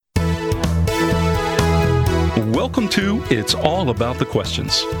Welcome to It's All About the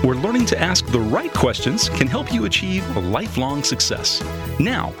Questions, where learning to ask the right questions can help you achieve lifelong success.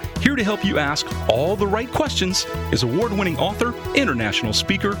 Now, here to help you ask all the right questions is award-winning author, international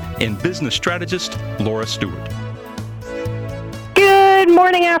speaker, and business strategist, Laura Stewart. Good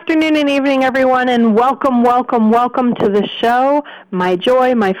morning, afternoon, and evening, everyone, and welcome to the show. My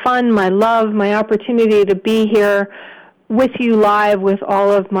joy, my fun, my love, my opportunity to be here with you live with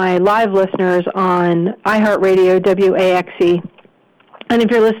all of my live listeners on iHeartRadio, WAXE. And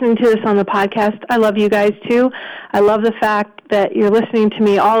if you're listening to this on the podcast, I love you guys too. I love the fact that you're listening to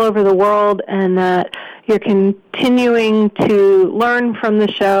me all over the world and that you're continuing to learn from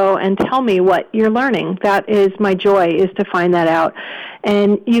the show and tell me what you're learning. That is my joy, is to find that out.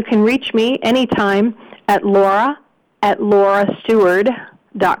 And you can reach me anytime at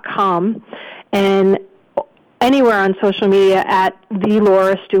laurastewart.com and anywhere on social media at The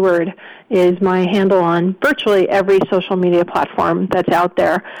Laura Stewart is my handle on virtually every social media platform that's out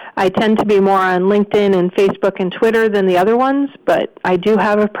there. I tend to be more on LinkedIn and Facebook and Twitter than the other ones, but I do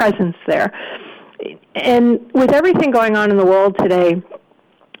have a presence there. And with everything going on in the world today,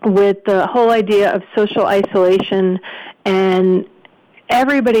 with the whole idea of social isolation and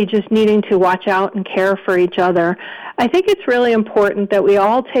everybody just needing to watch out and care for each other, I think it's really important that we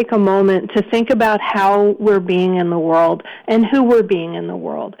all take a moment to think about how we're being in the world and who we're being in the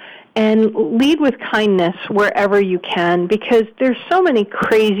world. And lead with kindness wherever you can, because there's so many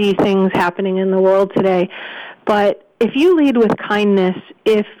crazy things happening in the world today. But if you lead with kindness,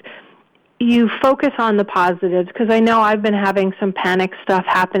 if you focus on the positives, because I know I've been having some panic stuff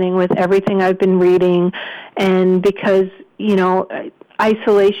happening with everything I've been reading, and because,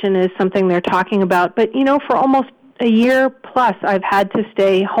 isolation is something they're talking about. But, for almost a year plus, I've had to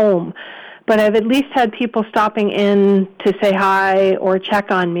stay home. But I've at least had people stopping in to say hi or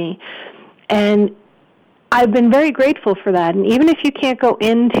check on me. And I've been very grateful for that. And even if you can't go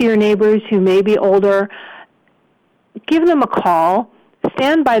into your neighbors who may be older, give them a call,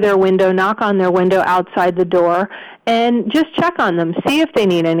 stand by their window, knock on their window outside the door, and just check on them, see if they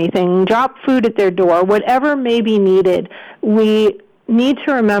need anything, drop food at their door, whatever may be needed. We need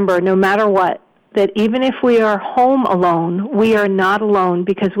to remember, no matter what, that even if we are home alone, we are not alone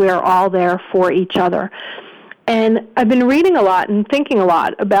because we are all there for each other. And I've been reading a lot and thinking a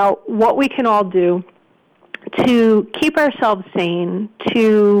lot about what we can all do to keep ourselves sane,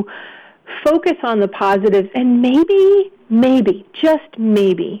 to focus on the positives, and maybe, just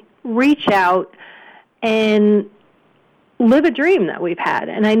maybe, reach out and live a dream that we've had.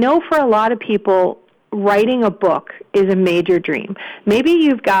 And I know for a lot of people, writing a book is a major dream. Maybe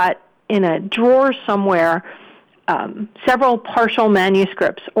you've got in a drawer somewhere several partial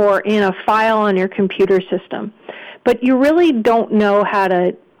manuscripts or in a file on your computer system, but you really don't know how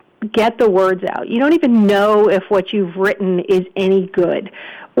to get the words out. You don't even know if what you've written is any good,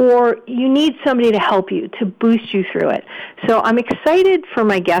 or you need somebody to help you, to boost you through it. So I'm excited for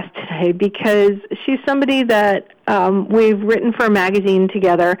my guest today because she's somebody that we've written for a magazine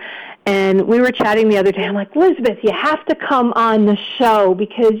together, and we were chatting the other day. I'm like, Elizabeth, you have to come on the show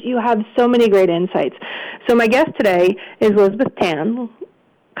because you have so many great insights. So my guest today is Elizabeth Tan,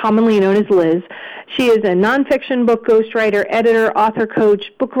 commonly known as Liz. She is a nonfiction book ghostwriter, editor, author,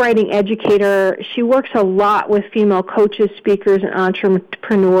 coach, book writing educator. She works a lot with female coaches, speakers, and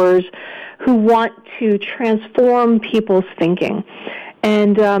entrepreneurs who want to transform people's thinking.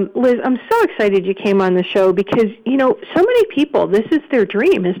 And Liz, I'm so excited you came on the show because, so many people, this is their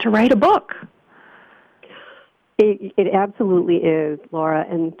dream, is to write a book. It absolutely is, Laura,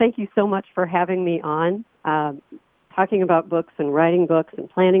 and thank you so much for having me on. Talking about books and writing books and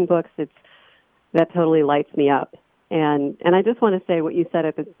planning books, that totally lights me up. And I just want to say what you said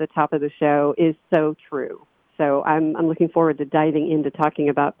at the top of the show is so true. So I'm looking forward to diving into talking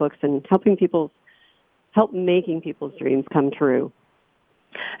about books and help making people's dreams come true.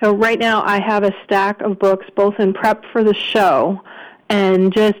 Right now I have a stack of books both in prep for the show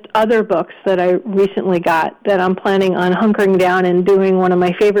and just other books that I recently got that I'm planning on hunkering down and doing one of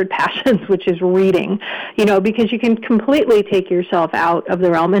my favorite passions, which is reading, because you can completely take yourself out of the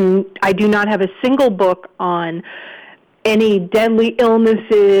realm. And I do not have a single book on any deadly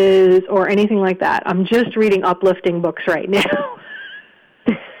illnesses or anything like that. I'm just reading uplifting books right now.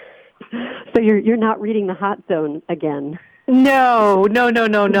 So you're not reading The Hot Zone again. No.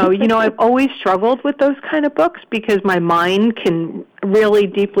 I've always struggled with those kind of books because my mind can really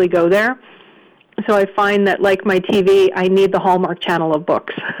deeply go there. So I find that, like my TV, I need the Hallmark Channel of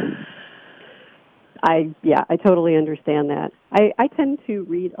books. I totally understand that. I tend to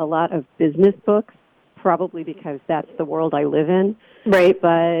read a lot of business books, probably because that's the world I live in. Right.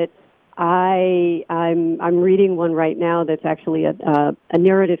 But I'm reading one right now that's actually a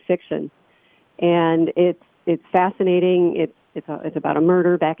narrative fiction, and it's fascinating. It's about a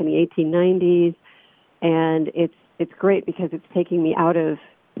murder back in the 1890s, and it's great because it's taking me out of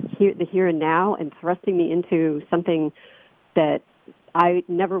the here and now and thrusting me into something that I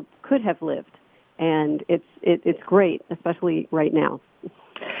never could have lived, and it's great, especially right now.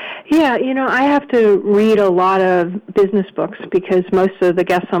 Yeah, I have to read a lot of business books because most of the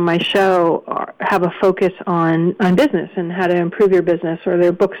guests on my show have a focus on business and how to improve your business, or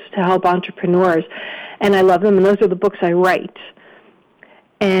they're books to help entrepreneurs, and I love them, and those are the books I write.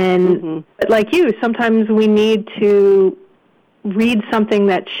 And like you, sometimes we need to read something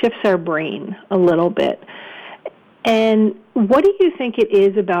that shifts our brain a little bit. And what do you think it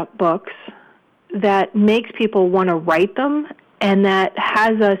is about books that makes people want to write them, and that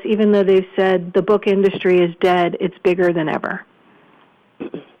has us, even though they've said the book industry is dead, it's bigger than ever?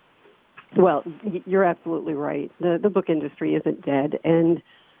 Well, you're absolutely right. The book industry isn't dead, and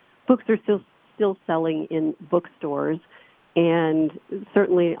books are still selling in bookstores, and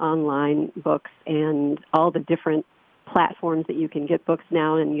certainly online books and all the different platforms that you can get books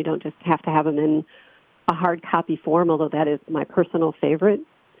now, and you don't just have to have them in a hard copy form, although that is my personal favorite.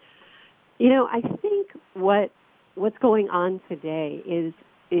 I think what's going on today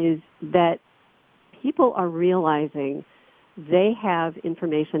is that people are realizing they have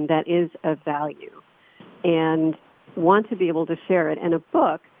information that is of value and want to be able to share it. And a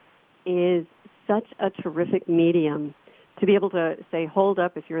book is such a terrific medium to be able to say, hold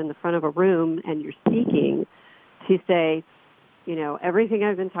up, if you're in the front of a room and you're speaking, to say, everything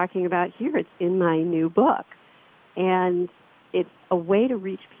I've been talking about here, it's in my new book. And it's a way to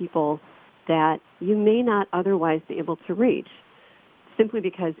reach people that you may not otherwise be able to reach, simply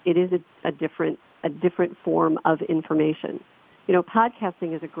because it is a different form of information.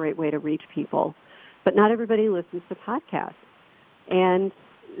 Podcasting is a great way to reach people, but not everybody listens to podcasts. And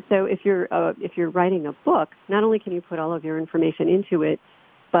so if you're writing a book, not only can you put all of your information into it,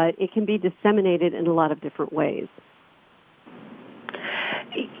 but it can be disseminated in a lot of different ways.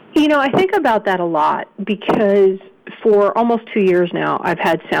 I think about that a lot because for almost 2 years now, I've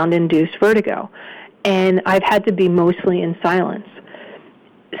had sound-induced vertigo, and I've had to be mostly in silence.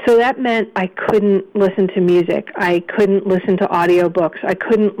 So that meant I couldn't listen to music. I couldn't listen to audiobooks. I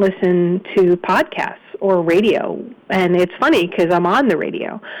couldn't listen to podcasts or radio. And it's funny because I'm on the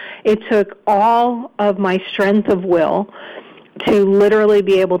radio. It took all of my strength of will to literally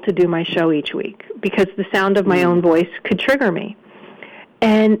be able to do my show each week because the sound of my own voice could trigger me.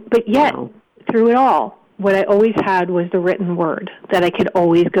 But yet, through it all, what I always had was the written word that I could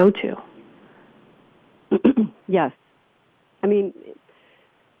always go to. Yes. I mean,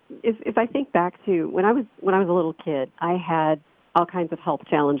 if I think back to when I was a little kid, I had all kinds of health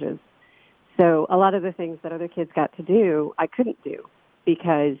challenges. So a lot of the things that other kids got to do, I couldn't do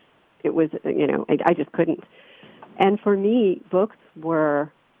because it was, I just couldn't. And for me, books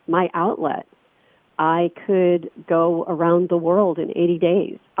were my outlet. I could go around the world in 80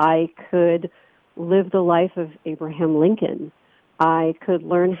 days. I could live the life of Abraham Lincoln. I could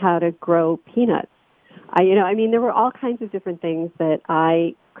learn how to grow peanuts. There were all kinds of different things that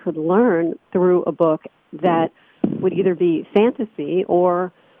I could learn through a book that would either be fantasy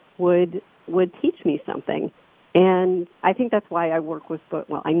or would teach me something. And I think that's why I work with books.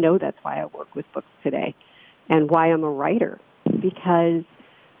 Well, I know that's why I work with books today and why I'm a writer, because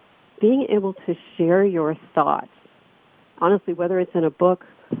being able to share your thoughts, honestly, whether it's in a book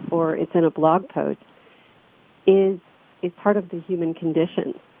or it's in a blog post, is part of the human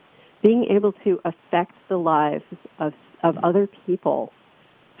condition. Being able to affect the lives of other people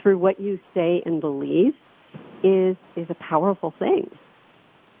through what you say and believe is a powerful thing.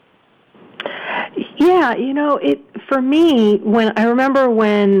 Yeah, for me, I remember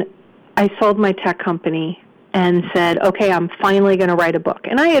when I sold my tech company and said, okay, I'm finally going to write a book.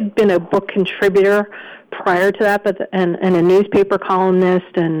 And I had been a book contributor prior to that, and a newspaper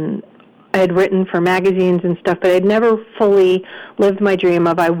columnist, and I had written for magazines and stuff, but I'd never fully lived my dream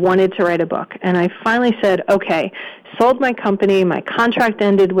of I wanted to write a book. And I finally said, okay, sold my company, my contract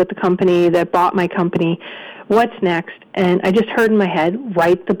ended with the company that bought my company, what's next? And I just heard in my head,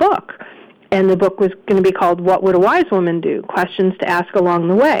 write the book. And the book was going to be called What Would a Wise Woman Do? Questions to Ask Along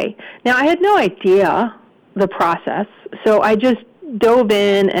the Way. Now, I had no idea the process, so I just dove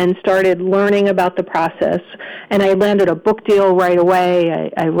in and started learning about the process, and I landed a book deal right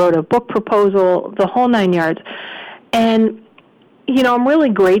away. I wrote a book proposal, the whole 9 yards. And, I'm really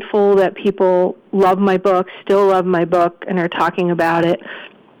grateful that people love my book, still love my book, and are talking about it.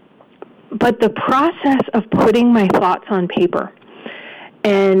 But the process of putting my thoughts on paper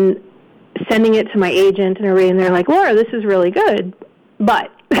and sending it to my agent and everybody, and they're like, Laura, this is really good,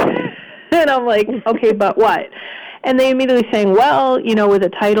 but, and I'm like, okay, but what? And they immediately saying, well, with a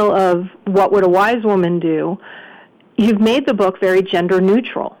title of What Would a Wise Woman Do, you've made the book very gender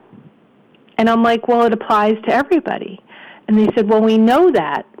neutral. And I'm like, well, it applies to everybody. And they said, well, we know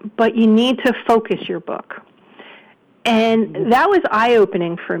that, but you need to focus your book. And that was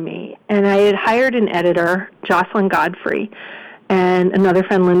eye-opening for me. And I had hired an editor, Jocelyn Godfrey, and another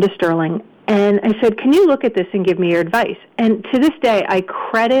friend, Linda Sterling. And I said, can you look at this and give me your advice? And to this day, I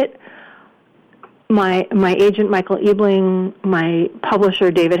credit my agent, Michael Ebling, my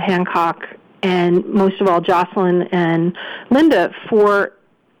publisher, David Hancock, and most of all, Jocelyn and Linda, for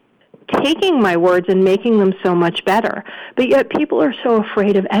taking my words and making them so much better. But yet people are so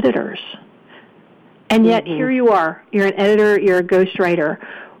afraid of editors. And yet here you are. You're an editor. You're a ghostwriter.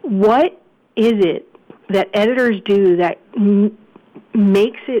 What is it that editors do that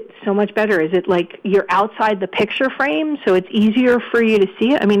makes it so much better? Is it like you're outside the picture frame, so it's easier for you to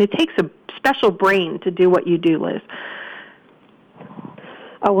see it? I mean, it takes a special brain to do what you do, Liz.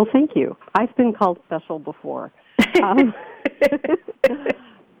 Oh, well, thank you. I've been called special before.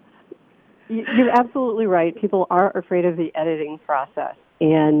 You're absolutely right. People are afraid of the editing process.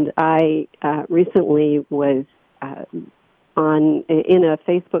 And I recently was in a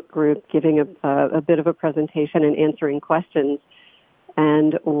Facebook group giving a bit of a presentation and answering questions.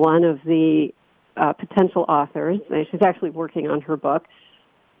 And one of the potential authors, she's actually working on her book,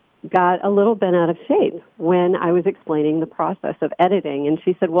 got a little bent out of shape when I was explaining the process of editing. And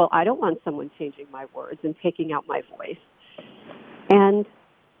she said, well, I don't want someone changing my words and taking out my voice. And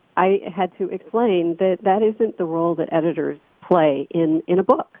I had to explain that that isn't the role that editors play in a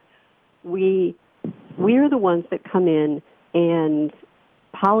book. We're the ones that come in and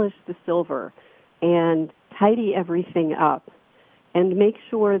polish the silver and tidy everything up and make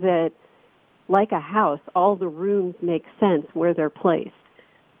sure that, like a house, all the rooms make sense where they're placed.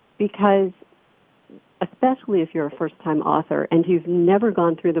 Because especially if you're a first-time author and you've never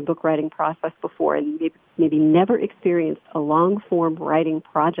gone through the book writing process before and maybe never experienced a long-form writing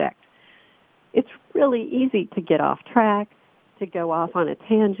project, it's really easy to get off track, to go off on a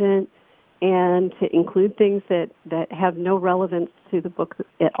tangent, and to include things that have no relevance to the book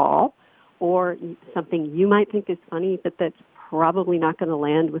at all, or something you might think is funny, but that's probably not going to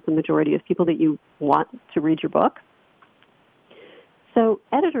land with the majority of people that you want to read your book. So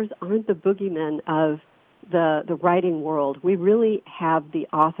editors aren't the boogeymen of the writing world. We really have the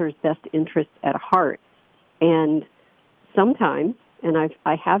author's best interests at heart. And sometimes, and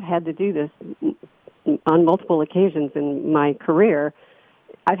I have had to do this on multiple occasions in my career,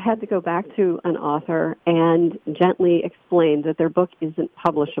 I've had to go back to an author and gently explain that their book isn't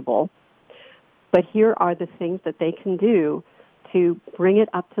publishable, but here are the things that they can do to bring it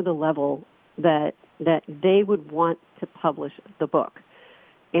up to the level that they would want to publish the book.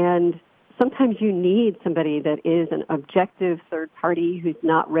 And sometimes you need somebody that is an objective third party who's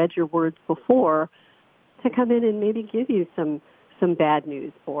not read your words before to come in and maybe give you some bad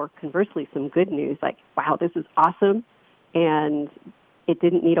news, or conversely some good news, like, wow, this is awesome, and it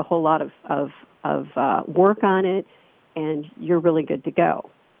didn't need a whole lot of work on it, and you're really good to go.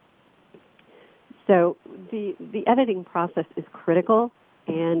 So the editing process is critical,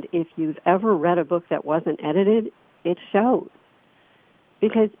 and if you've ever read a book that wasn't edited, it shows.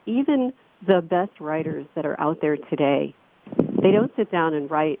 Because even the best writers that are out there today, they don't sit down and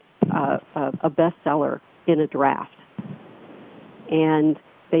write a bestseller in a draft. And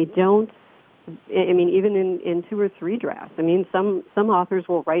they don't, I mean, even in 2 or 3 drafts. I mean, some authors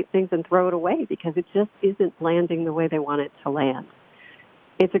will write things and throw it away because it just isn't landing the way they want it to land.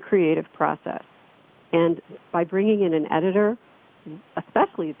 It's a creative process. And by bringing in an editor,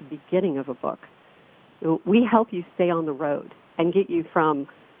 especially at the beginning of a book, we help you stay on the road and get you from,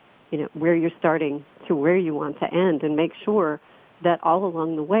 where you're starting to where you want to end, and make sure that all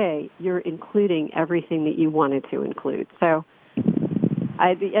along the way you're including everything that you wanted to include. So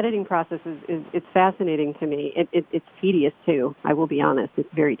the editing process it's fascinating to me. It's tedious too. I will be honest,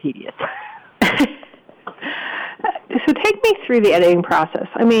 it's very tedious. So take me through the editing process.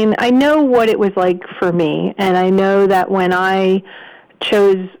 I mean, I know what it was like for me, and I know that when I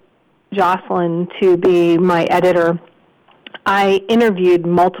chose Jocelyn to be my editor, I interviewed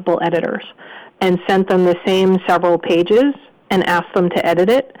multiple editors and sent them the same several pages and asked them to edit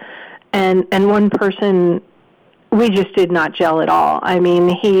it. And one person, we just did not gel at all. I mean,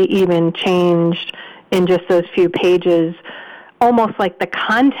 he even changed in just those few pages almost like the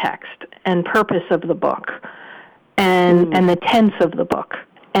context and purpose of the book and the tense of the book.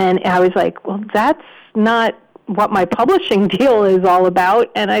 And I was like, well, that's not what my publishing deal is all about,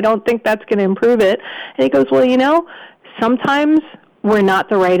 and I don't think that's going to improve it. And he goes, well, sometimes we're not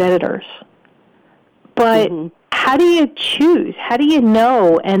the right editors. But how do you choose? How do you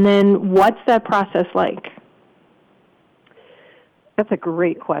know? And then what's that process like? That's a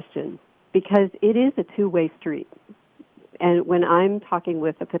great question, because it is a two-way street. And when I'm talking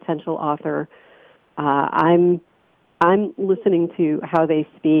with a potential author, I'm listening to how they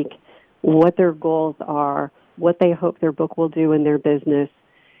speak, what their goals are, what they hope their book will do in their business,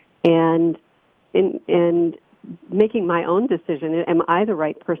 and making my own decision. Am I the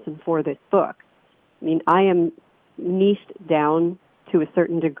right person for this book? I mean, I am niched down to a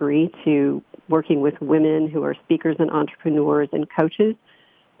certain degree to working with women who are speakers and entrepreneurs and coaches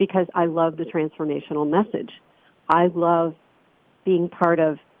because I love the transformational message. I love being part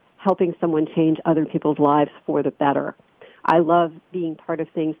of helping someone change other people's lives for the better. I love being part of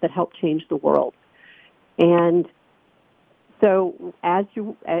things that help change the world. And so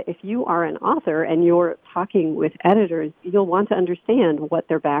if you are an author and you're talking with editors, you'll want to understand what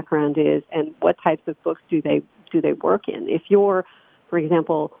their background is and what types of books do they work in. If you're, for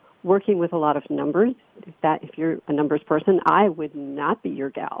example, working with a lot of numbers, if you're a numbers person, I would not be your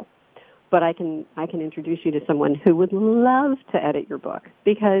gal. But I can introduce you to someone who would love to edit your book,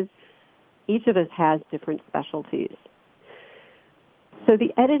 because each of us has different specialties. So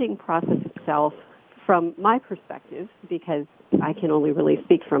the editing process itself, from my perspective, because I can only really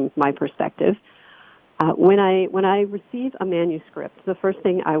speak from my perspective, when I receive a manuscript, the first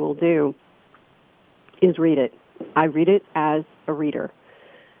thing I will do is read it. I read it as a reader,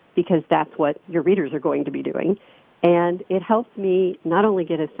 because that's what your readers are going to be doing. And it helps me not only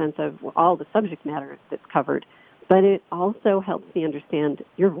get a sense of all the subject matter that's covered, but it also helps me understand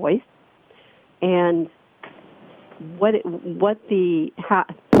your voice and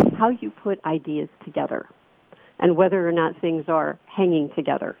how you put ideas together, and whether or not things are hanging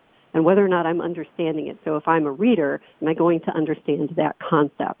together, and whether or not I'm understanding it. So if I'm a reader, am I going to understand that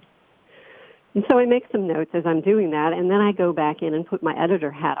concept? And so I make some notes as I'm doing that, and then I go back in and put my editor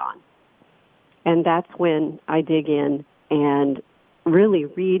hat on. And that's when I dig in and really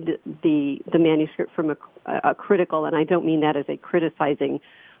read the manuscript from a critical, and I don't mean that as a criticizing,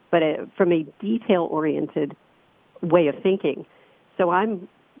 but from a detail-oriented way of thinking. So I'm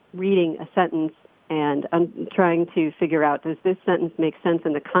reading a sentence, and I'm trying to figure out, does this sentence make sense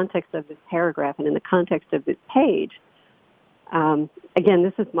in the context of this paragraph and in the context of this page? Again,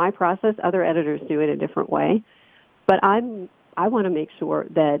 this is my process. Other editors do it a different way. But I want to make sure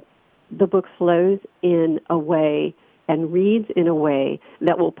that the book flows in a way and reads in a way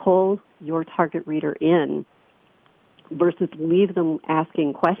that will pull your target reader in, versus leave them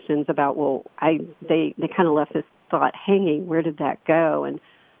asking questions about, they kind of left this thought hanging. Where did that go? And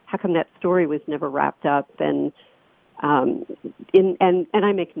how come that story was never wrapped up? And I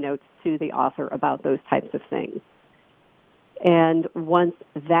make notes to the author about those types of things. And once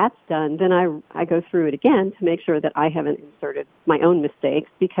that's done, then I go through it again to make sure that I haven't inserted my own mistakes,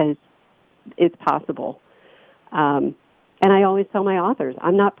 because it's possible. And I always tell my authors,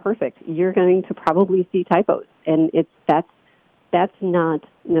 I'm not perfect. You're going to probably see typos, and that's not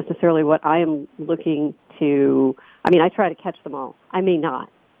necessarily what I am looking to. I mean, I try to catch them all. I may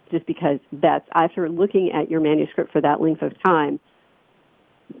not, just because after looking at your manuscript for that length of time.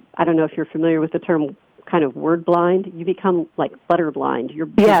 I don't know if you're familiar with the term kind of word blind. You become like butter blind. Your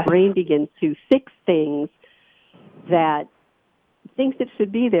brain begins to fix things that thinks it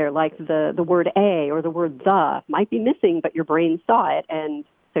should be there, like the word a or the word the might be missing, but your brain saw it, and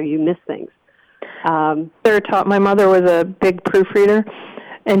so you miss things. My mother was a big proofreader,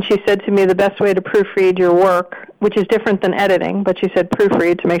 and she said to me the best way to proofread your work, which is different than editing, but she said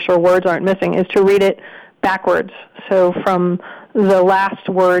proofread to make sure words aren't missing, is to read it backwards. So from the last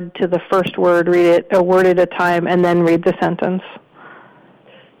word to the first word, read it a word at a time, and then read the sentence.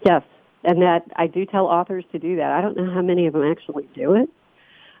 Yes, and that I do tell authors to do that. I don't know how many of them actually do it.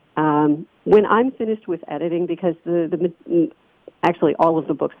 When I'm finished with editing, because actually all of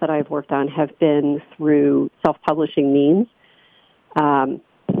the books that I've worked on have been through self-publishing means,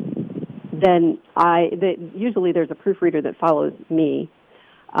 then usually there's a proofreader that follows me.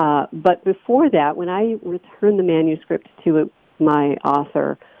 But before that, when I return the manuscript to my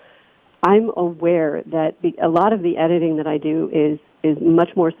author, I'm aware that a lot of the editing that I do is much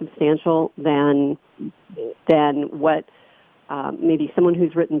more substantial than what maybe someone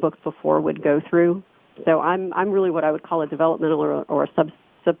who's written books before would go through. So I'm really what I would call a developmental or a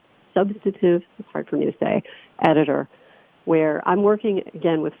substantive, it's hard for me to say, editor, where I'm working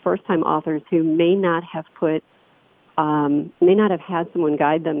again with first-time authors who may not have had someone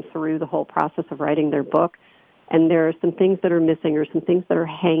guide them through the whole process of writing their book. and there are some things that are missing or some things that are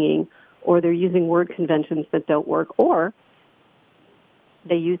hanging, or they're using word conventions that don't work, or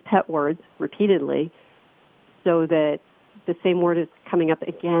they use pet words repeatedly so that the same word is coming up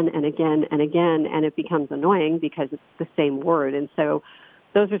again and again and again, and it becomes annoying because it's the same word. And so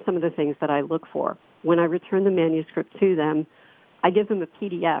those are some of the things that I look for. When I return the manuscript to them, I give them a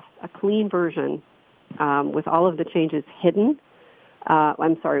PDF, a clean version with all of the changes hidden.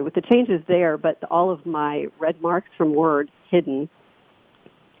 With the changes there, but all of my red marks from Word hidden,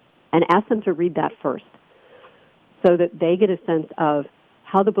 and ask them to read that first so that they get a sense of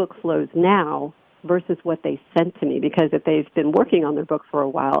how the book flows now versus what they sent to me. Because if they've been working on their book for a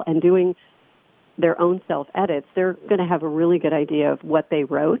while and doing their own self-edits, they're going to have a really good idea of what they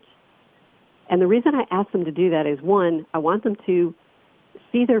wrote. And the reason I ask them to do that is, one, I want them to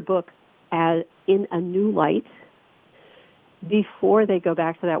see their book as in a new light before they go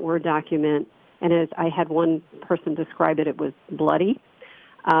back to that Word document. And as I had one person describe it, it was bloody.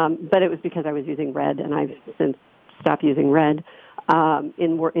 But it was because I was using red, and I've since stopped using red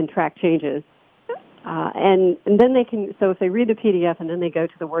in track changes. And then they can, so if they read the PDF and then they go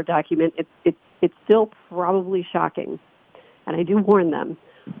to the Word document, it's still probably shocking. And I do warn them.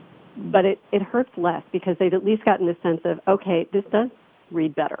 But it hurts less because they've at least gotten the sense of, okay, this does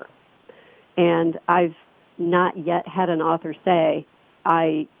read better. And I've not yet had an author say,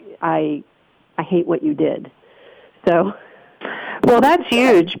 I hate what you did. So, well, that's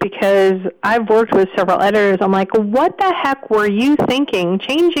huge because I've worked with several editors. I'm like, what the heck were you thinking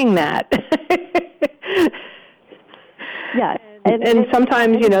changing that? Yeah. And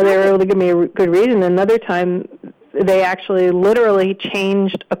sometimes, they're able to give me a good reason. Another time, they actually literally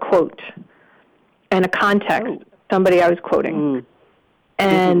changed a quote and a context, somebody I was quoting. Mm.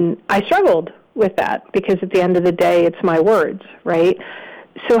 And I struggled with that because at the end of the day, it's my words, right?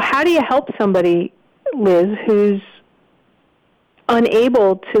 So how do you help somebody, Liz, who's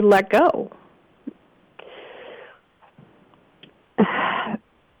unable to let go? I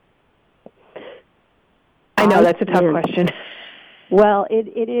know that's a tough question. Well,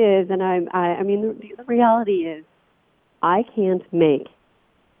 it is, and I mean, the reality is, I can't make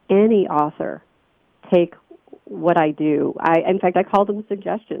any author take what I do. In fact, I call them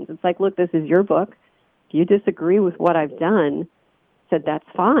suggestions. It's like, look, this is your book. If you disagree with what I've done, said that's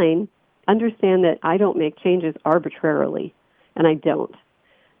fine. Understand that I don't make changes arbitrarily, and I don't.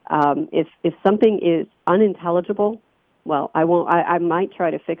 If something is unintelligible, well, I won't. I might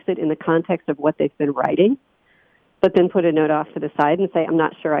try to fix it in the context of what they've been writing, but then put a note off to the side and say, I'm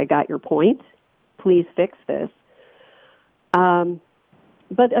not sure I got your point. Please fix this.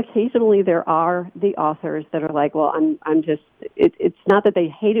 But occasionally there are the authors that are like, well, I'm just, it's not that they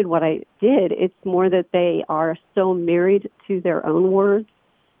hated what I did. It's more that they are so married to their own words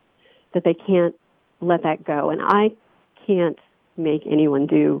that they can't let that go. And I can't make anyone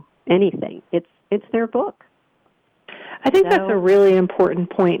do anything. It's their book. I think that's a really important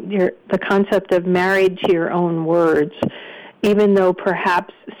point. The concept of married to your own words, even though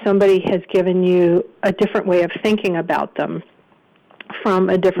perhaps somebody has given you a different way of thinking about them from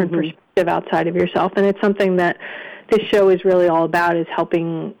a different perspective outside of yourself. And it's something that this show is really all about, is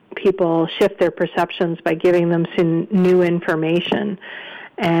helping people shift their perceptions by giving them some new information.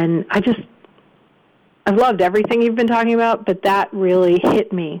 And I've loved everything you've been talking about, but that really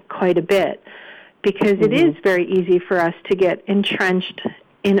hit me quite a bit because it is very easy for us to get entrenched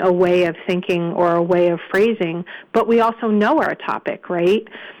in a way of thinking or a way of phrasing, but we also know our topic, right?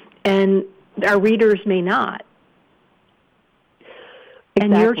 And our readers may not.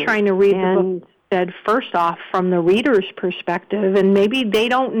 Exactly. And you're trying to read the book said first off from the reader's perspective, and maybe they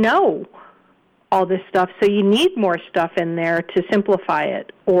don't know all this stuff, so you need more stuff in there to simplify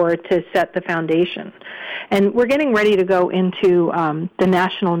it or to set the foundation. And we're getting ready to go into the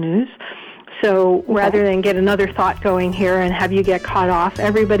national news. So rather than get another thought going here and have you get caught off,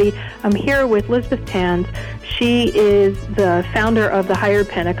 everybody, I'm here with Elizabeth Tanz. She is the founder of The Hired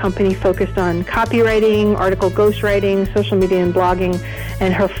Pen, a company focused on copywriting, article ghostwriting, social media, and blogging.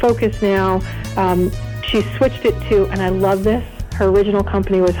 And her focus now, she switched it to, and I love this, her original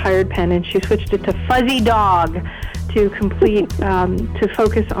company was Hired Pen, and she switched it to Fuzzy Dog to complete, to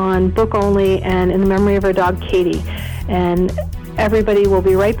focus on book only and in the memory of her dog, Katie. And everybody will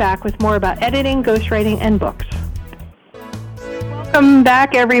be right back with more about editing, ghostwriting, and books. Welcome Welcome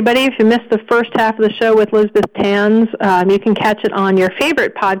back, everybody. If you missed the first half of the show with Elizabeth Tanz, you can catch it on your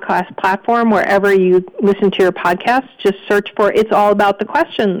favorite podcast platform, wherever you listen to your podcasts. Just search for It's All About the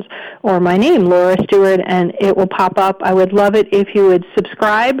Questions or my name, Laura Stewart, and it will pop up. I would love it if you would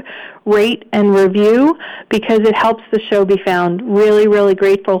subscribe, rate, and review, because it helps the show be found. Really, really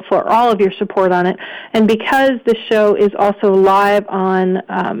grateful for all of your support on it. And because the show is also live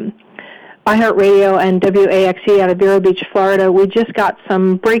on iHeartRadio and WAXE out of Vero Beach, Florida, we just got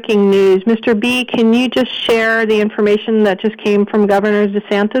some breaking news. Mr. B, can you just share the information that just came from Governor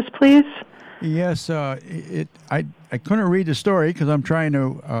DeSantis, please? Yes, I couldn't read the story because I'm trying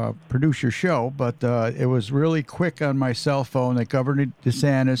to produce your show, but it was really quick on my cell phone that Governor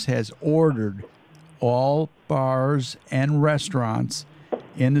DeSantis has ordered all bars and restaurants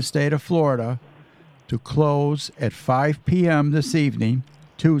in the state of Florida to close at 5 p.m. this evening,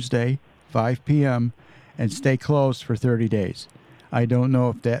 Tuesday, 5 p.m., and stay closed for 30 days. I don't know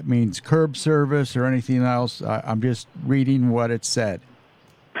if that means curb service or anything else. I'm just reading what it said.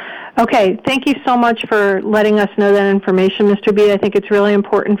 Okay, thank you so much for letting us know that information, Mr. B. I think it's really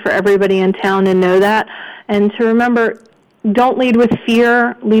important for everybody in town to know that. And to remember, don't lead with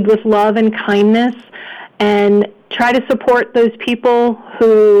fear, lead with love and kindness, and try to support those people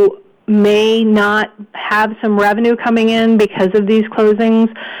who may not have some revenue coming in because of these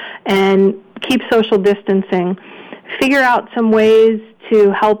closings, and keep social distancing. Figure out some ways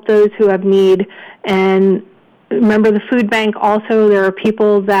to help those who have need. And remember, the food bank also, there are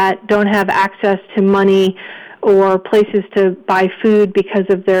people that don't have access to money or places to buy food because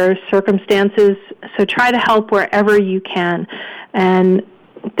of their circumstances. So try to help wherever you can. And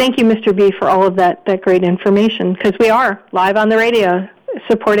thank you, Mr. B, for all of that great information, because we are live on the radio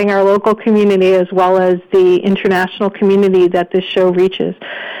supporting our local community as well as the international community that this show reaches.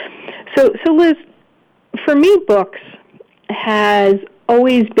 So Liz, for me, books has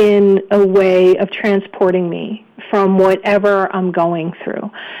always been a way of transporting me from whatever I'm going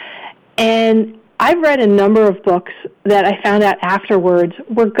through. And I've read a number of books that I found out afterwards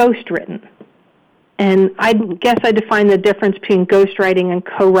were ghostwritten. And I guess I define the difference between ghostwriting and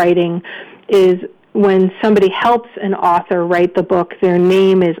co-writing is when somebody helps an author write the book, their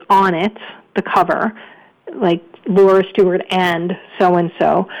name is on it, the cover, like Laura Stewart and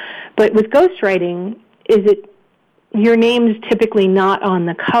so-and-so. But with ghostwriting, your name's typically not on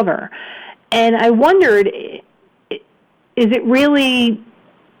the cover. And I wondered, is it really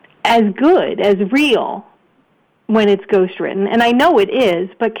as good, as real, when it's ghostwritten? And I know it is,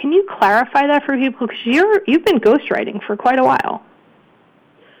 but can you clarify that for people? Because you've been ghostwriting for quite a while.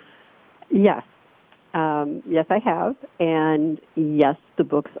 Yes. Yes, I have. And yes, the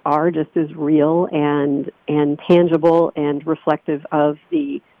books are just as real and tangible and reflective of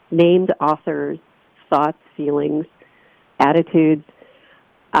the named author's thoughts, feelings, attitudes.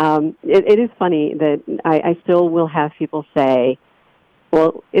 It is funny that I still will have people say,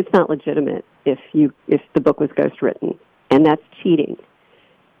 well, it's not legitimate if the book was ghostwritten, and that's cheating.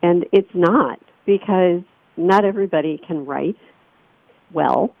 And it's not, because not everybody can write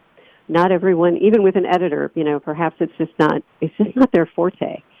well. Not everyone, even with an editor, perhaps it's just not their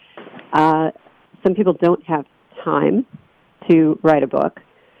forte. Some people don't have time to write a book,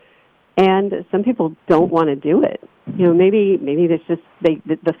 and some people don't want to do it. Maybe it's just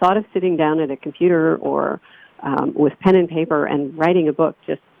the thought of sitting down at a computer or with pen and paper and writing a book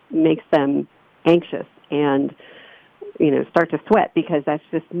just makes them anxious and start to sweat, because that's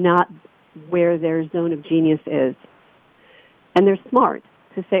just not where their zone of genius is. And they're smart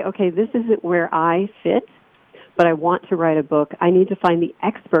to say, okay, this isn't where I fit, but I want to write a book. I need to find the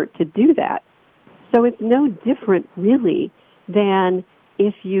expert to do that. So it's no different, really, than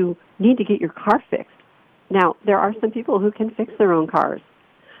if you need to get your car fixed. Now, there are some people who can fix their own cars,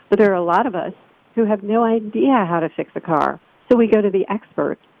 but there are a lot of us who have no idea how to fix a car. So we go to the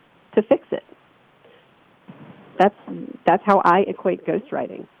expert to fix it. That's how I equate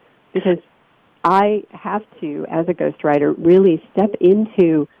ghostwriting, because I have to, as a ghostwriter, really step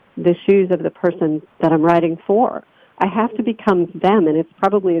into the shoes of the person that I'm writing for. I have to become them, and it's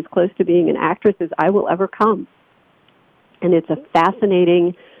probably as close to being an actress as I will ever come. And it's a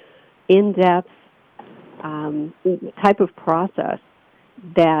fascinating, in-depth type of process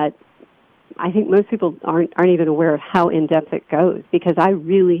that I think most people aren't even aware of how in-depth it goes, because I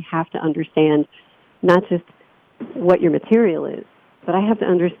really have to understand not just what your material is, but I have to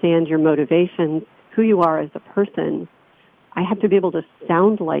understand your motivations, who you are as a person. I have to be able to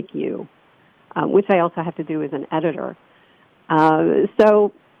sound like you, which I also have to do as an editor.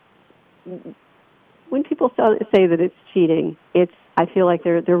 So when people say that it's cheating, I feel like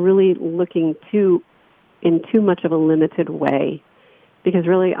they're really looking in too much of a limited way because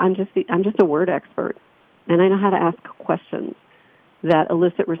really I'm just a word expert, and I know how to ask questions that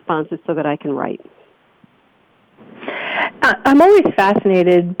elicit responses so that I can write. I'm always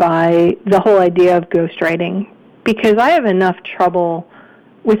fascinated by the whole idea of ghostwriting because I have enough trouble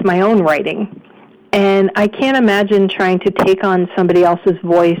with my own writing, and I can't imagine trying to take on somebody else's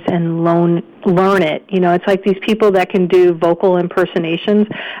voice and learn it. You know, it's like these people that can do vocal impersonations.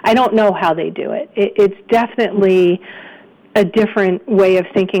 I don't know how they do it. It's definitely a different way of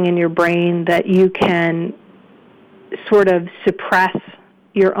thinking in your brain that you can sort of suppress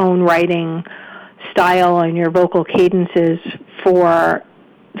your own writing style and your vocal cadences for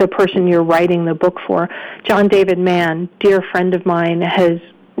the person you're writing the book for. John David Mann, dear friend of mine, has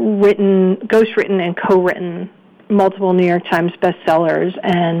ghostwritten and co-written multiple New York Times bestsellers,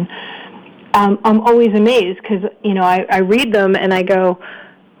 and I'm always amazed because, you know, I read them and I go,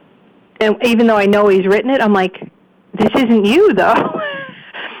 and even though I know he's written it, I'm like, this isn't you, though.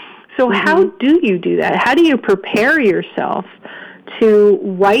 So how do you do that? How do you prepare yourself to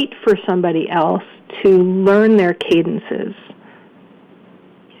write for somebody else, to learn their cadences?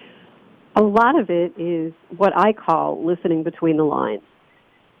 A lot of it is what I call listening between the lines.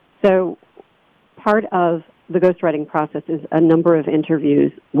 So part of the ghostwriting process is a number of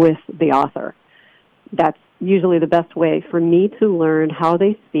interviews with the author. That's usually the best way for me to learn how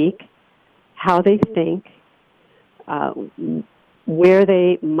they speak, how they think, where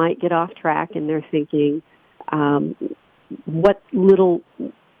they might get off track in their thinking, what little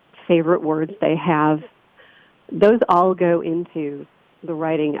favorite words they have. Those all go into the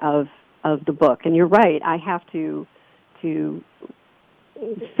writing of the book. And you're right, I have to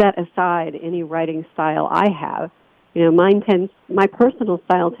set aside any writing style I have. You know, my personal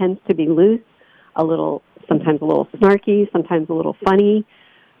style tends to be loose, sometimes a little snarky, sometimes a little funny.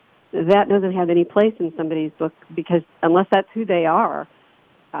 That doesn't have any place in somebody's book because unless that's who they are,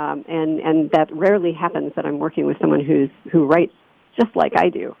 and that rarely happens that I'm working with someone who writes just like I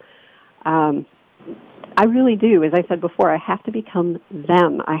do. I really do. As I said before, I have to become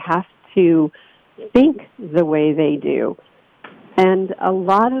them. I have to think the way they do. And a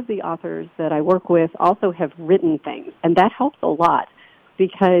lot of the authors that I work with also have written things, and that helps a lot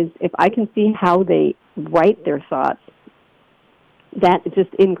because if I can see how they write their thoughts, that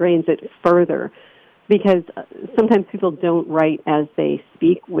just ingrains it further because sometimes people don't write as they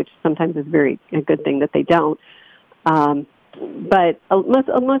speak, which sometimes is a good thing that they don't. But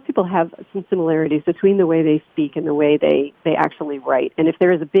most people have some similarities between the way they speak and the way they actually write. And if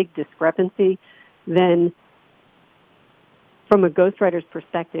there is a big discrepancy, then from a ghostwriter's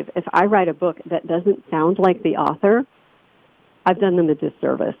perspective, if I write a book that doesn't sound like the author, I've done them a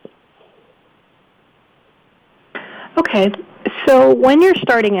disservice. Okay, so when you're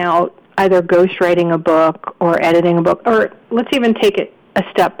starting out, either ghostwriting a book or editing a book, or let's even take it a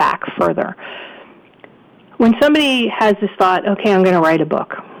step back further. When somebody has this thought, okay, I'm going to write a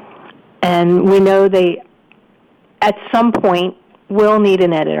book, and we know they, at some point, will need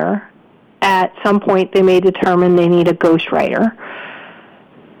an editor. At some point, they may determine they need a ghostwriter.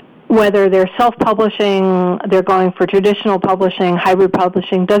 Whether they're self-publishing, they're going for traditional publishing, hybrid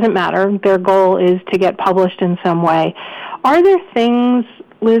publishing, doesn't matter. Their goal is to get published in some way. Are there things,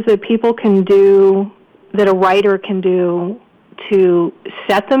 Liz, that people can do, that a writer can do to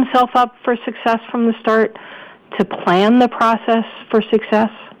set themselves up for success from the start, to plan the process for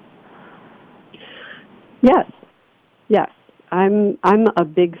success? Yes. I'm a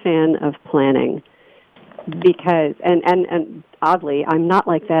big fan of planning because, and oddly, I'm not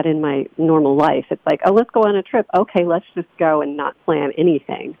like that in my normal life. It's like, oh, let's go on a trip. Okay, let's just go and not plan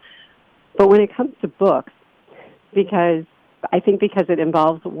anything. But when it comes to books, because it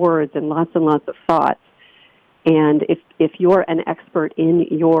involves words and lots of thoughts, and if you're an expert in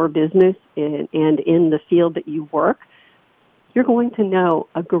your business and in the field that you work, you're going to know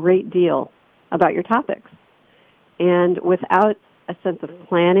a great deal about your topics. And without a sense of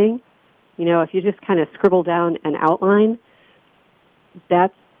planning, you know, if you just kind of scribble down an outline,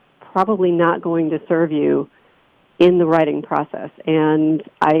 that's probably not going to serve you in the writing process. And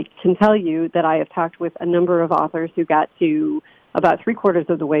I can tell you that I have talked with a number of authors who got to about 3/4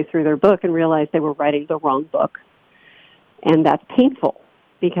 of the way through their book and realized they were writing the wrong book. And that's painful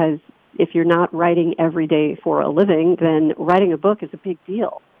because if you're not writing every day for a living, then writing a book is a big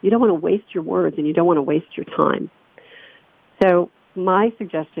deal. You don't want to waste your words and you don't want to waste your time. So my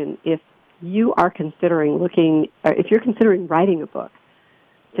suggestion, if you are considering if you're considering writing a book,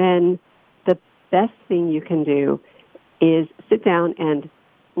 then the best thing you can do is sit down and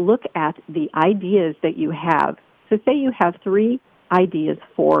look at the ideas that you have. So say you have 3 ideas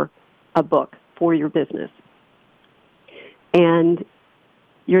for a book for your business. And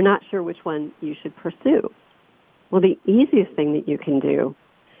you're not sure which one you should pursue. Well, the easiest thing that you can do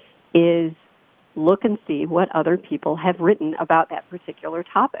is look and see what other people have written about that particular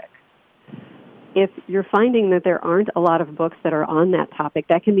topic. If you're finding that there aren't a lot of books that are on that topic,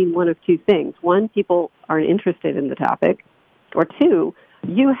 that can mean one of two things. One, people aren't interested in the topic, or two,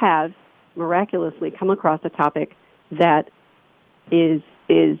 you have miraculously come across a topic that is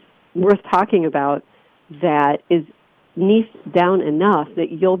worth talking about, that is niched down enough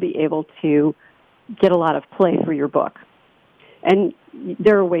that you'll be able to get a lot of play for your book. And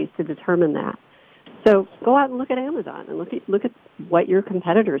there are ways to determine that. So go out and look at Amazon and look at what your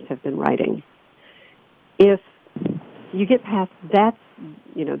competitors have been writing. If you get past that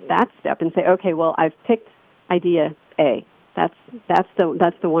step and say, okay, well, I've picked idea A. That's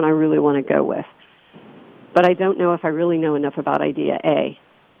the one I really want to go with. But I don't know if I really know enough about idea A.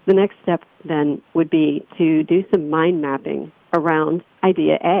 The next step then would be to do some mind mapping around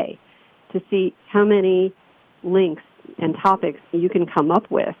idea A to see how many links and topics you can come up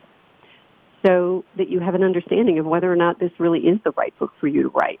with so that you have an understanding of whether or not this really is the right book for you to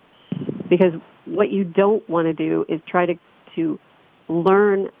write. Because what you don't want to do is try to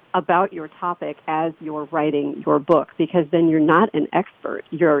learn about your topic as you're writing your book, because then you're not an expert.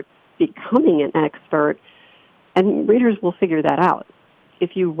 You're becoming an expert, and readers will figure that out.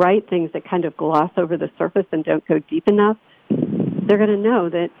 If you write things that kind of gloss over the surface and don't go deep enough, they're going to know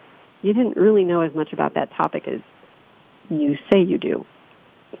that you didn't really know as much about that topic as you say you do.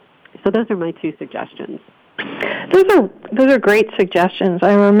 So those are my two suggestions. Those are great suggestions.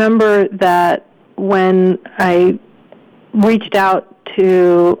 I remember that when I reached out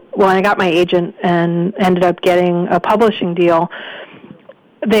I got my agent and ended up getting a publishing deal,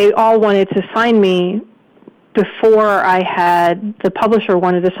 they all wanted to sign me before the publisher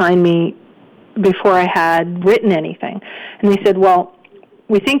wanted to sign me before I had written anything. And they said, well,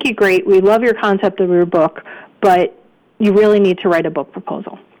 we think you're great, we love your concept of your book, but you really need to write a book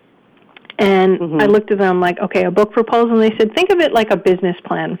proposal. And I looked at them like, okay, a book proposal, and they said, think of it like a business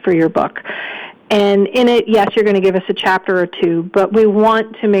plan for your book. And in it, yes, you're going to give us a chapter or two, but we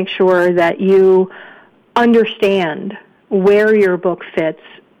want to make sure that you understand where your book fits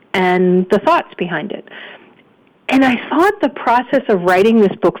and the thoughts behind it. And I thought the process of writing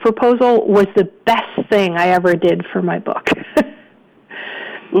this book proposal was the best thing I ever did for my book.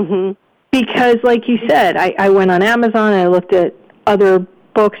 Because, like you said, I went on Amazon and I looked at other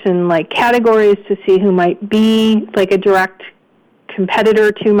books in like categories to see who might be like a direct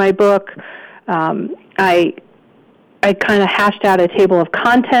competitor to my book. I kind of hashed out a table of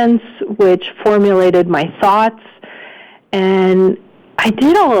contents which formulated my thoughts, and I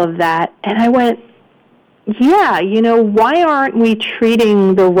did all of that, and I went, yeah, why aren't we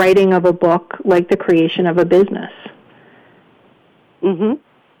treating the writing of a book like the creation of a business?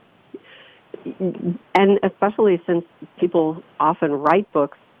 And especially since people often write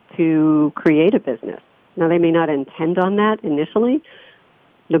books to create a business. Now, they may not intend on that initially.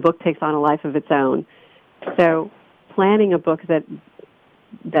 The book takes on a life of its own. So planning a book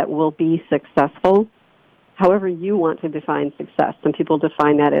that will be successful, however you want to define success. Some people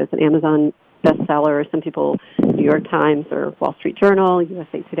define that as an Amazon bestseller, some people New York Times or Wall Street Journal,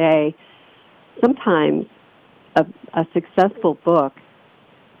 USA Today. Sometimes a successful book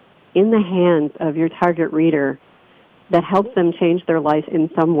in the hands of your target reader that helps them change their life in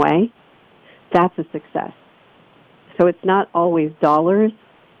some way, that's a success. So it's not always dollars.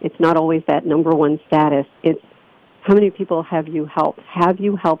 It's not always that number one status. It's how many people have you helped? Have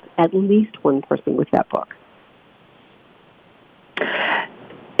you helped at least one person with that book?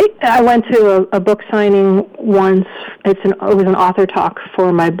 I went to a book signing once. It was an author talk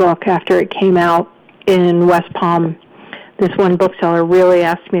for my book after it came out in West Palm. This one bookseller really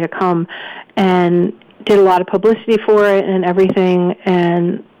asked me to come and did a lot of publicity for it and everything.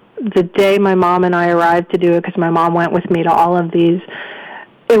 And the day my mom and I arrived to do it, because my mom went with me to all of these,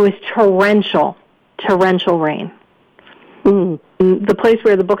 it was torrential rain. The place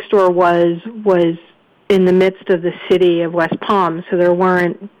where the bookstore was in the midst of the city of West Palm, so there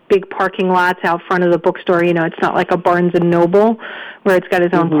weren't big parking lots out front of the bookstore. It's not like a Barnes & Noble where it's got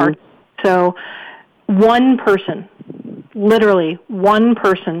its own park. So one person, literally one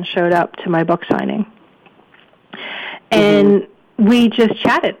person, showed up to my book signing. And we just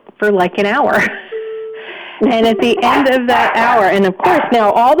chatted for like an hour. And at the end of that hour, and of course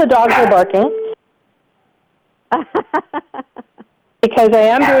now all the dogs are barking because I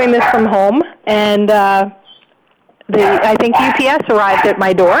am doing this from home, and I think UPS arrived at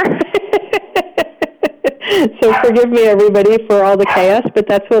my door. So forgive me, everybody, for all the chaos, but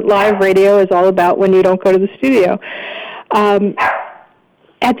that's what live radio is all about when you don't go to the studio.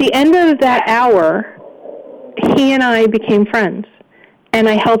 at the end of that hour, he and I became friends, and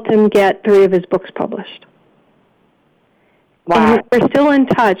I helped him get 3 of his books published. Wow. And we're still in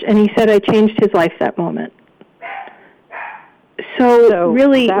touch, and he said I changed his life that moment. So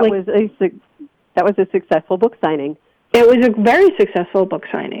really, that was a successful book signing. It was a very successful book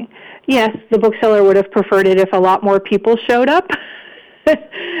signing. Yes, the bookseller would have preferred it if a lot more people showed up.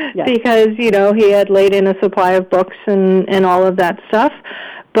 Yes. Because, he had laid in a supply of books and all of that stuff.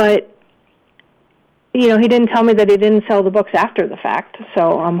 But, he didn't tell me that he didn't sell the books after the fact.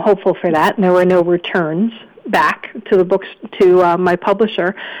 So I'm hopeful for that. And there were no returns back to the books, to my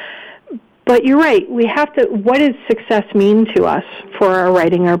publisher. But you're right. We have to, what does success mean to us for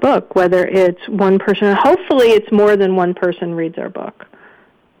writing our book? Whether it's one person, hopefully it's more than one person reads our book.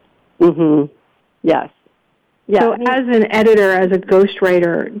 Mm-hmm. Yes. Yeah. So as an editor, as a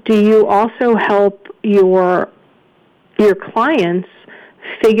ghostwriter, do you also help your clients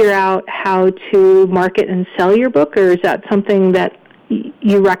figure out how to market and sell your book, or is that something that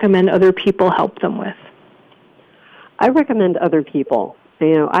you recommend other people help them with? I recommend other people.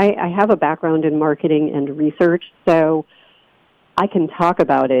 I have a background in marketing and research, so I can talk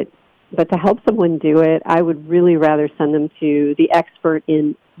about it. But to help someone do it, I would really rather send them to the expert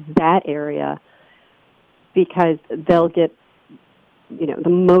in that area, because they'll get, the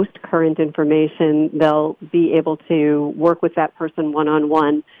most current information. They'll be able to work with that person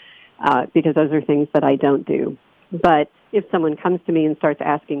one-on-one, because those are things that I don't do. But if someone comes to me and starts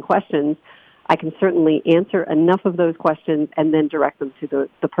asking questions, I can certainly answer enough of those questions and then direct them to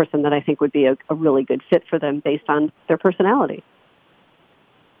the person that I think would be a really good fit for them based on their personality.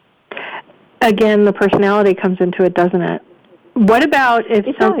 Again, the personality comes into it, doesn't it? What about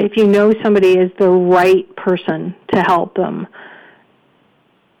if you know somebody is the right person to help them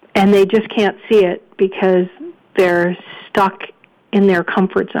and they just can't see it because they're stuck in their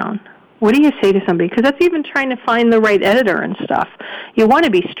comfort zone? What do you say to somebody? Because that's even trying to find the right editor and stuff. You want to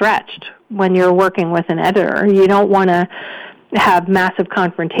be stretched when you're working with an editor. You don't want to have massive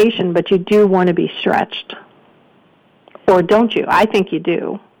confrontation, but you do want to be stretched. Or don't you? I think you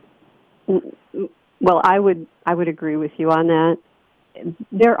do. Well, I would agree with you on that.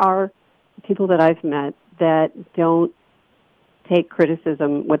 There are people that I've met that don't take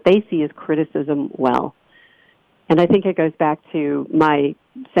criticism, what they see as criticism, well. And I think it goes back to my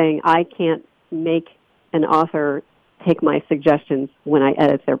saying I can't make an author take my suggestions when I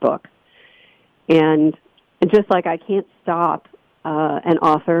edit their book. And just like I can't stop an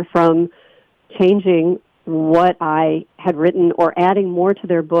author from changing what I had written or adding more to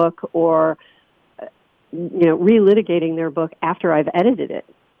their book or relitigating their book after I've edited it.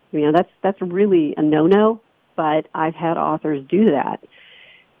 That's really a no-no, but I've had authors do that.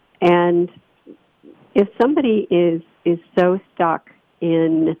 And if somebody is so stuck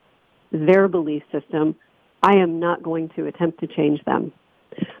in their belief system, I am not going to attempt to change them.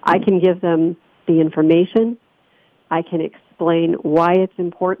 I can give them the information. I can explain why it's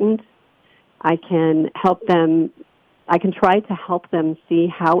important. I can help them. I can try to help them see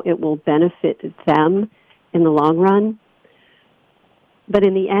how it will benefit them in the long run. But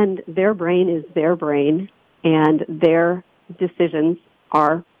in the end, their brain is their brain, and their decisions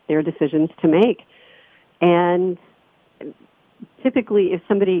are their decisions to make. And typically, if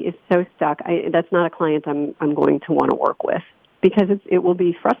somebody is so stuck, that's not a client I'm going to want to work with, because it will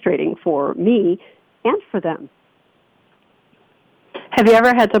be frustrating for me and for them. Have you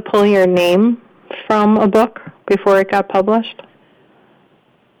ever had to pull your name from a book before it got published?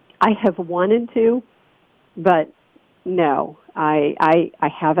 I have wanted to, but no, I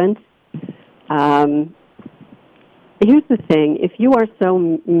haven't. Here's the thing. If you are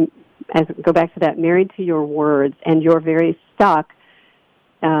go back to that, married to your words, and you're very stuck,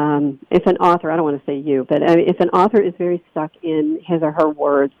 if an author, I don't want to say you, but if an author is very stuck in his or her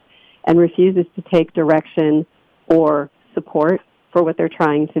words and refuses to take direction or support for what they're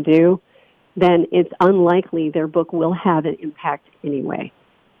trying to do, then it's unlikely their book will have an impact anyway.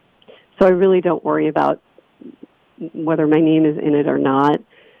 So I really don't worry about whether my name is in it or not,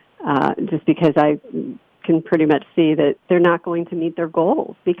 just because I can pretty much see that they're not going to meet their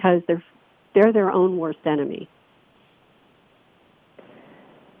goals because they're their own worst enemy.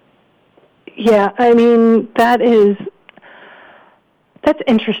 Yeah, that's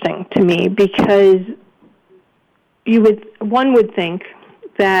interesting to me, because one would think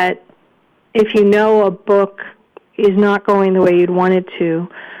that if you know a book is not going the way you'd want it to,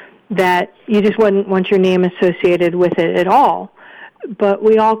 that you just wouldn't want your name associated with it at all. But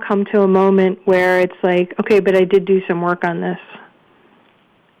we all come to a moment where it's like, okay, but I did do some work on this.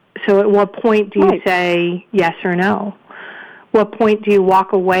 So at what point do you say yes or no? what point do you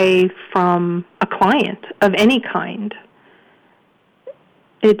walk away from a client of any kind?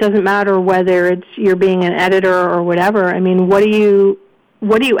 It doesn't matter whether it's you're being an editor or whatever. I mean, what do you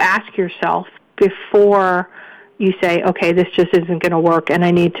ask yourself before you say, okay, this just isn't going to work and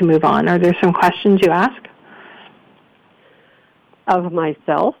I need to move on? Are there some questions you ask? Of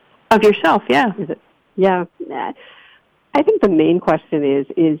myself? Of yourself, yeah. Is it? Yeah. I think the main question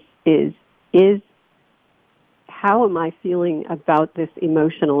is how am I feeling about this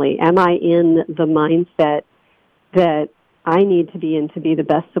emotionally? Am I in the mindset that I need to be in to be the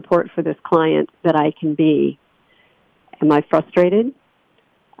best support for this client that I can be? Am I frustrated?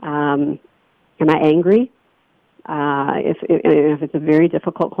 Am I angry? If it's a very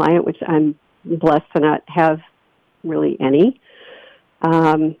difficult client, which I'm blessed to not have really any,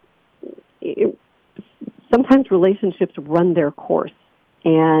 sometimes relationships run their course.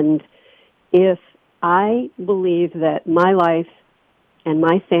 And if I believe that my life and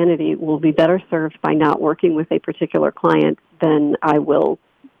my sanity will be better served by not working with a particular client, then I will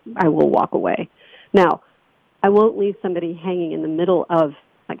walk away. Now, I won't leave somebody hanging in the middle of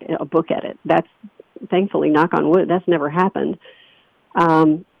like a book edit. That's thankfully, knock on wood, that's never happened.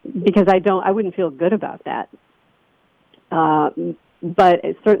 Because I wouldn't feel good about that. But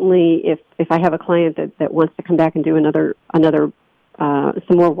certainly, if I have a client that wants to come back and do another some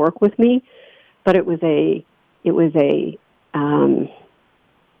more work with me, but it was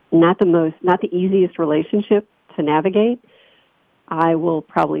not the easiest relationship to navigate, I will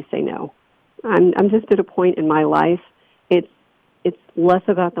probably say no. I'm just at a point in my life. It's less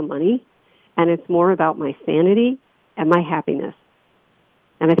about the money, and it's more about my sanity and my happiness.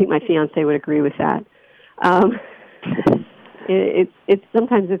 And I think my fiance would agree with that. It's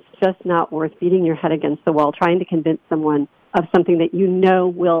sometimes it's just not worth beating your head against the wall trying to convince someone of something that you know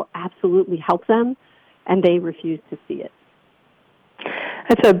will absolutely help them, and they refuse to see it.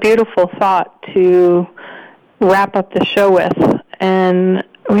 That's a beautiful thought to wrap up the show with. And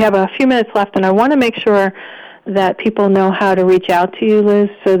we have a few minutes left, and I want to make sure that people know how to reach out to you, Liz,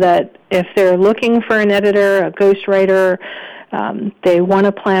 so that if they're looking for an editor, a ghostwriter, they want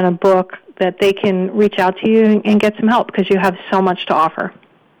to plan a book, that they can reach out to you and get some help because you have so much to offer.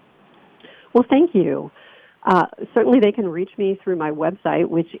 Well, thank you. Certainly they can reach me through my website,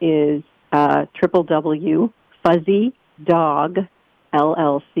 which is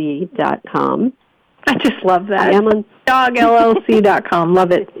www.fuzzydoggllc.com. I just love that. I am on dogllc.com.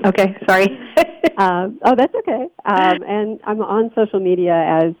 Love it. Okay, sorry. Oh, that's okay. And I'm on social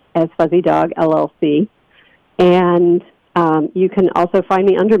media as Fuzzy Dog LLC. And you can also find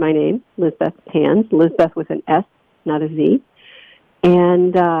me under my name, Lizbeth Tanz, Lizbeth with an S, not a Z.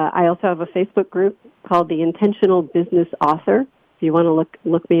 And I also have a Facebook group called The Intentional Business Author, if you want to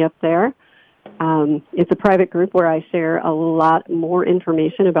look me up there. It's a private group where I share a lot more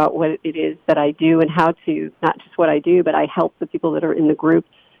information about what it is that I do and how to, not just what I do, but I help the people that are in the group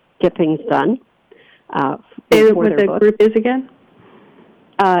get things done. What the group is again?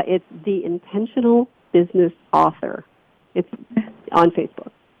 It's The Intentional Business Author. It's on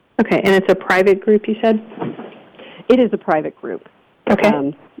Facebook. Okay, and it's a private group, you said? It is a private group.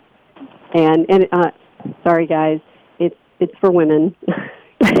 Okay. Sorry guys, it's for women,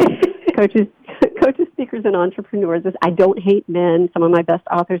 coaches, speakers, and entrepreneurs. I don't hate men. Some of my best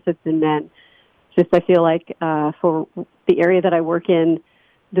authors have been men. Just I feel like for the area that I work in,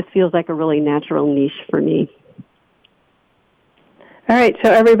 this feels like a really natural niche for me. All right,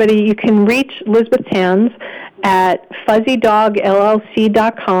 so everybody, you can reach Lizbeth Tanz at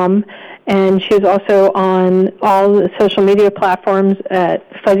fuzzydoggllc.com, and she's also on all the social media platforms at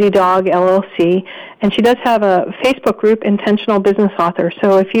Fuzzy Dog LLC, and she does have a Facebook group, Intentional Business Author.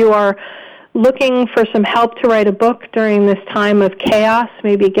 So if you are looking for some help to write a book during this time of chaos,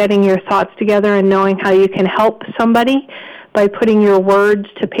 maybe getting your thoughts together and knowing how you can help somebody by putting your words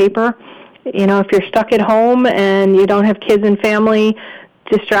to paper. You know, if you're stuck at home and you don't have kids and family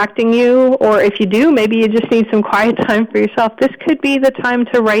distracting you, or if you do, maybe you just need some quiet time for yourself, this could be the time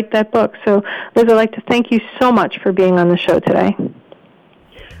to write that book. So, Liz, I'd like to thank you so much for being on the show today.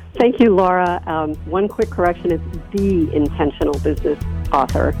 Thank you, Laura. One quick correction, it's The Intentional Business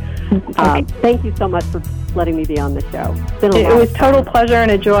Author. Okay. Thank you so much for letting me be on the show. It was a total pleasure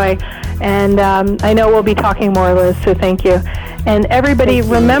and a joy, and I know we'll be talking more, Liz, so thank you. And everybody,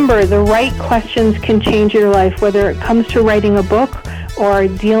 remember, the right questions can change your life, whether it comes to writing a book or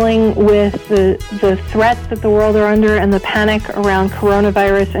dealing with the threats that the world are under and the panic around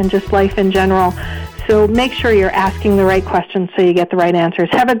coronavirus and just life in general. So make sure you're asking the right questions so you get the right answers.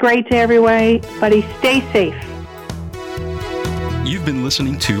 Have a great day, everybody. Stay safe. You've been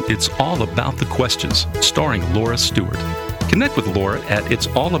listening to It's All About the Questions, starring Laura Stewart. Connect with Laura at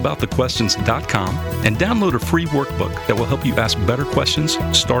it'sallaboutthequestions.com and download a free workbook that will help you ask better questions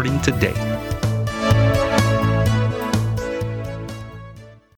starting today.